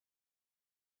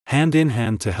hand in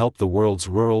hand to help the world's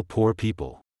rural poor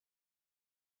people.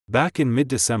 Back in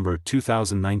mid-December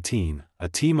 2019, a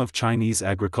team of Chinese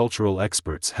agricultural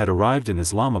experts had arrived in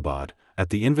Islamabad, at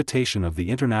the invitation of the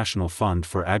International Fund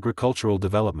for Agricultural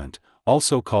Development,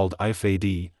 also called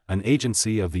IFAD, an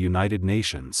agency of the United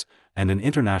Nations, and an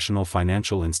international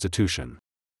financial institution.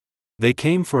 They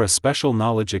came for a special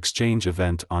knowledge exchange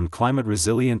event on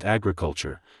climate-resilient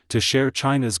agriculture, to share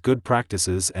China's good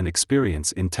practices and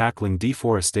experience in tackling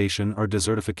deforestation or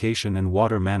desertification and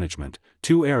water management,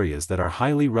 two areas that are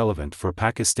highly relevant for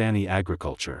Pakistani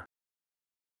agriculture.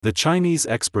 The Chinese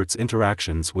experts'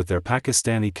 interactions with their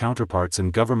Pakistani counterparts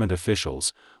and government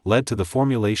officials led to the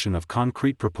formulation of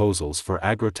concrete proposals for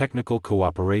agro-technical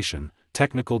cooperation,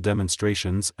 technical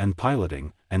demonstrations and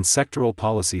piloting, and sectoral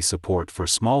policy support for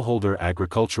smallholder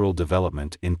agricultural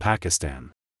development in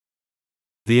Pakistan.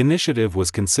 The initiative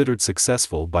was considered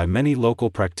successful by many local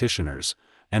practitioners,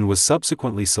 and was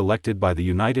subsequently selected by the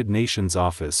United Nations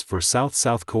Office for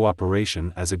South-South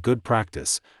Cooperation as a good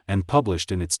practice, and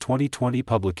published in its 2020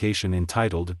 publication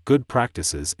entitled Good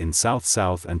Practices in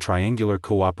South-South and Triangular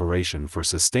Cooperation for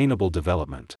Sustainable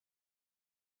Development.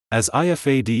 As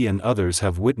IFAD and others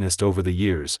have witnessed over the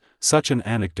years, such an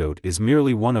anecdote is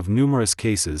merely one of numerous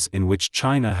cases in which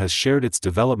China has shared its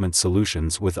development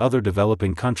solutions with other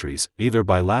developing countries, either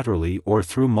bilaterally or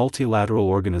through multilateral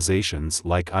organizations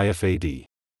like IFAD.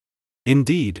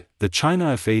 Indeed, the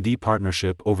China-IFAD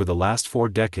partnership over the last 4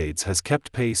 decades has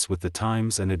kept pace with the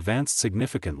times and advanced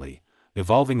significantly,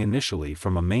 evolving initially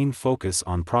from a main focus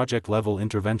on project-level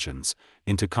interventions,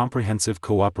 into comprehensive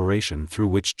cooperation through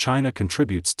which China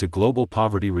contributes to global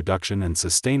poverty reduction and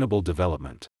sustainable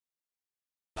development.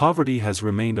 Poverty has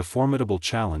remained a formidable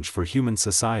challenge for human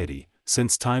society,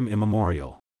 since time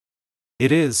immemorial.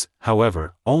 It is,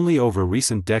 however, only over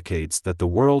recent decades that the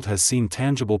world has seen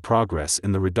tangible progress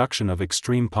in the reduction of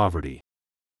extreme poverty.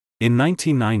 In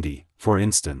 1990, for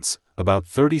instance, about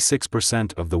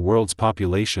 36% of the world's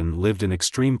population lived in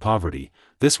extreme poverty.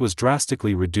 This was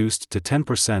drastically reduced to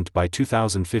 10% by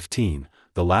 2015,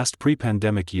 the last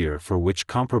pre-pandemic year for which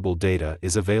comparable data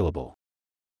is available.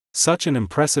 Such an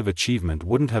impressive achievement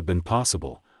wouldn't have been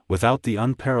possible without the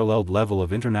unparalleled level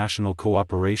of international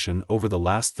cooperation over the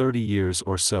last 30 years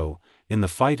or so, in the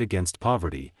fight against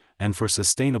poverty, and for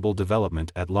sustainable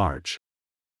development at large.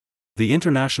 The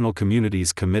international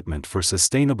community's commitment for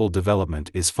sustainable development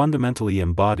is fundamentally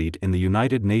embodied in the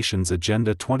United Nations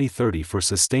Agenda 2030 for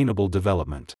Sustainable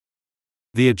Development.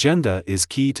 The agenda is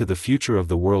key to the future of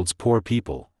the world's poor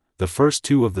people, the first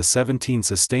 2 of the 17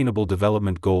 Sustainable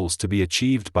Development Goals to be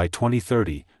achieved by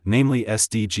 2030, namely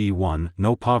SDG 1,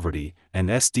 No Poverty, and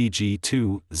SDG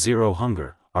 2, Zero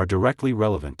Hunger, are directly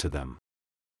relevant to them.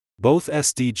 Both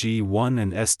SDG 1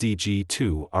 and SDG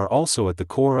 2 are also at the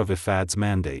core of IFAD's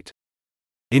mandate.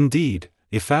 Indeed,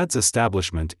 IFAD's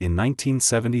establishment in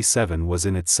 1977 was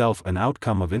in itself an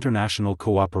outcome of international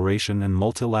cooperation and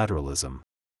multilateralism.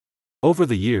 Over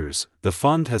the years, the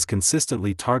fund has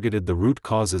consistently targeted the root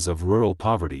causes of rural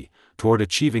poverty, toward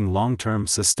achieving long-term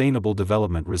sustainable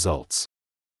development results.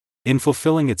 In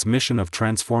fulfilling its mission of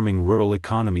transforming rural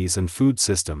economies and food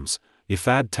systems,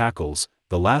 IFAD tackles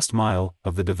the last mile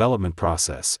of the development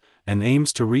process, and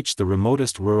aims to reach the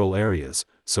remotest rural areas,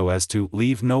 so as to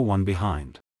leave no one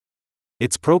behind.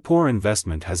 Its pro-poor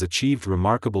investment has achieved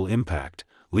remarkable impact,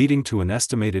 leading to an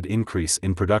estimated increase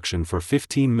in production for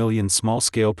 15 million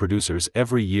small-scale producers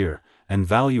every year, and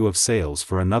value of sales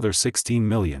for another 16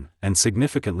 million, and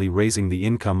significantly raising the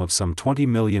income of some 20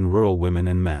 million rural women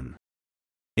and men.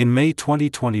 In May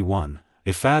 2021,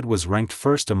 IFAD was ranked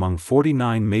first among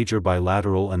 49 major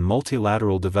bilateral and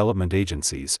multilateral development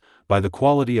agencies, by the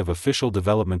Quality of Official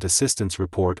Development Assistance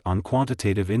Report on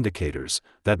quantitative indicators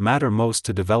that matter most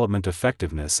to development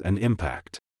effectiveness and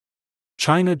impact.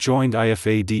 China joined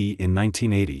IFAD in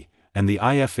 1980, and the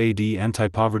IFAD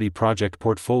Anti-Poverty Project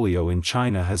portfolio in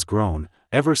China has grown,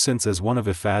 ever since as one of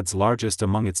IFAD's largest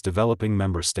among its developing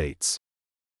member states.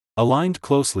 Aligned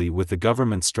closely with the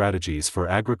government strategies for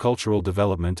agricultural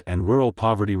development and rural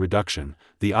poverty reduction,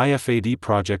 the IFAD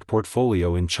project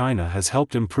portfolio in China has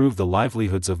helped improve the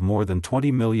livelihoods of more than 20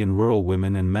 million rural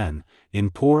women and men, in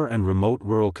poor and remote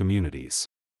rural communities.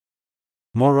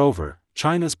 Moreover,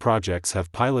 China's projects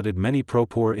have piloted many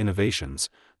pro-poor innovations,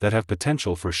 that have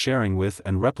potential for sharing with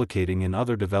and replicating in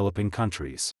other developing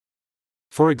countries.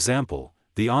 For example,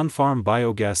 the on-farm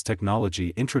biogas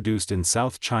technology introduced in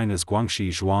South China's Guangxi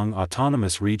Zhuang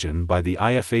Autonomous Region by the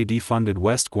IFAD-funded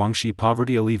West Guangxi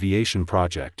Poverty Alleviation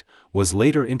Project, was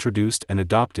later introduced and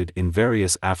adopted in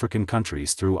various African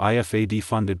countries through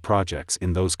IFAD-funded projects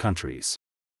in those countries.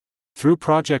 Through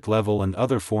project-level and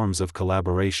other forms of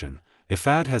collaboration,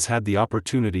 IFAD has had the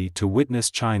opportunity to witness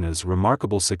China's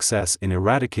remarkable success in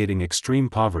eradicating extreme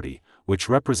poverty, which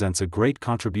represents a great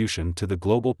contribution to the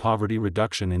global poverty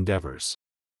reduction endeavors.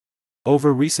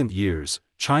 Over recent years,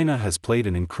 China has played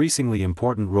an increasingly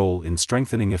important role in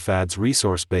strengthening IFAD's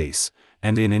resource base,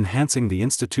 and in enhancing the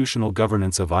institutional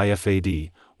governance of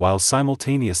IFAD, while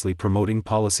simultaneously promoting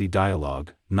policy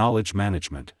dialogue, knowledge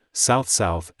management,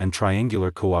 South-South and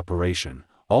triangular cooperation,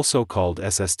 also called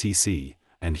SSTC,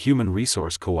 and human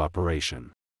resource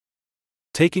cooperation.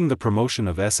 Taking the promotion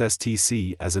of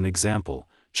SSTC as an example,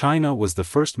 China was the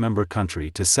first member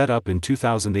country to set up in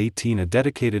 2018 a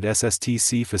dedicated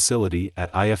SSTC facility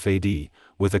at IFAD,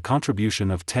 with a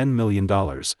contribution of $10 million,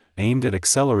 aimed at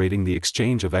accelerating the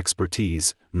exchange of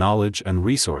expertise, knowledge and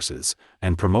resources,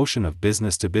 and promotion of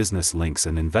business-to-business links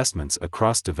and investments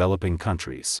across developing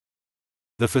countries.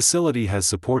 The facility has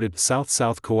supported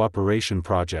South-South cooperation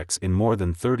projects in more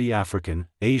than 30 African,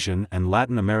 Asian and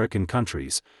Latin American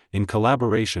countries, in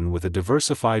collaboration with a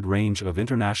diversified range of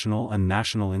international and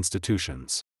national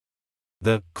institutions.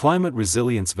 The Climate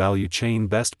Resilience Value Chain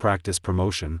Best Practice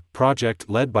Promotion project,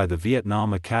 led by the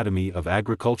Vietnam Academy of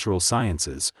Agricultural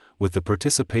Sciences, with the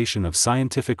participation of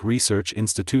scientific research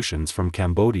institutions from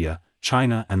Cambodia,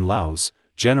 China and Laos,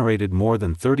 generated more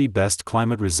than 30 best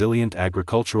climate-resilient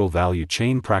agricultural value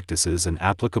chain practices and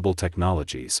applicable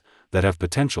technologies that have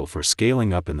potential for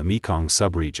scaling up in the Mekong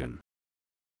subregion.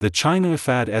 The China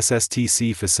IFAD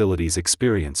SSTC facilities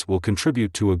experience will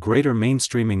contribute to a greater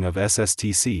mainstreaming of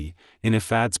SSTC in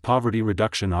IFAD's poverty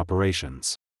reduction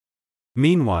operations.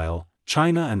 Meanwhile,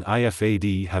 China and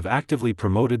IFAD have actively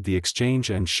promoted the exchange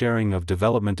and sharing of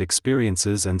development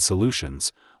experiences and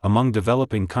solutions among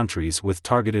developing countries with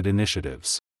targeted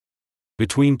initiatives.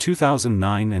 Between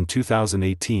 2009 and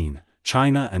 2018,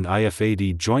 China and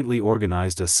IFAD jointly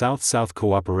organized a South-South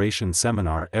cooperation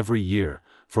seminar every year,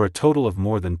 for a total of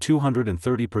more than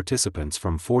 230 participants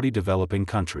from 40 developing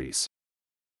countries.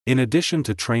 In addition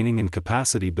to training and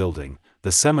capacity building,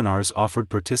 the seminars offered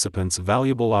participants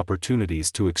valuable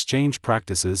opportunities to exchange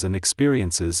practices and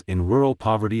experiences in rural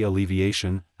poverty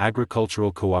alleviation,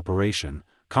 agricultural cooperation,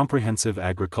 comprehensive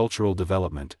agricultural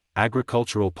development,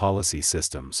 agricultural policy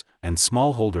systems, and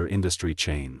smallholder industry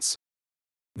chains.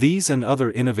 These and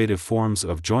other innovative forms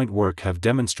of joint work have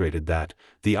demonstrated that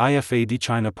the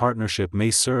IFAD-China partnership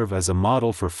may serve as a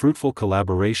model for fruitful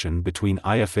collaboration between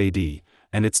IFAD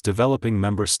and its developing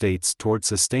member states toward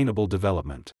sustainable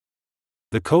development.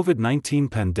 The COVID-19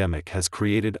 pandemic has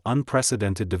created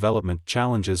unprecedented development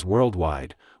challenges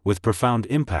worldwide, with profound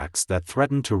impacts that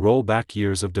threaten to roll back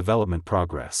years of development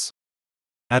progress.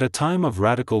 At a time of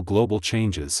radical global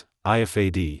changes,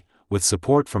 IFAD, with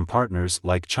support from partners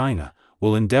like China,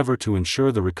 will endeavor to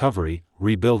ensure the recovery,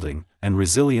 rebuilding, and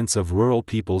resilience of rural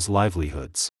people's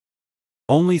livelihoods.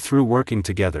 Only through working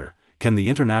together can the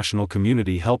international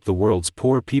community help the world's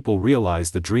poor people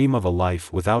realize the dream of a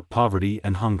life without poverty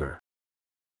and hunger.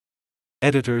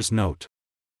 Editor's note: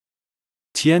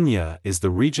 Tian is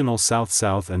the Regional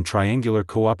South-South and Triangular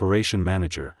Cooperation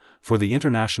Manager for the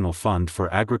International Fund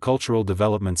for Agricultural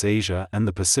Development's Asia and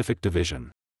the Pacific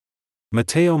Division.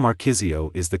 Matteo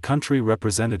Marchisio is the country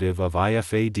representative of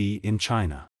IFAD in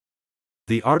China.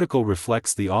 The article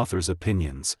reflects the author's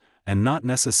opinions, and not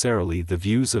necessarily the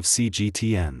views of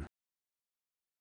CGTN.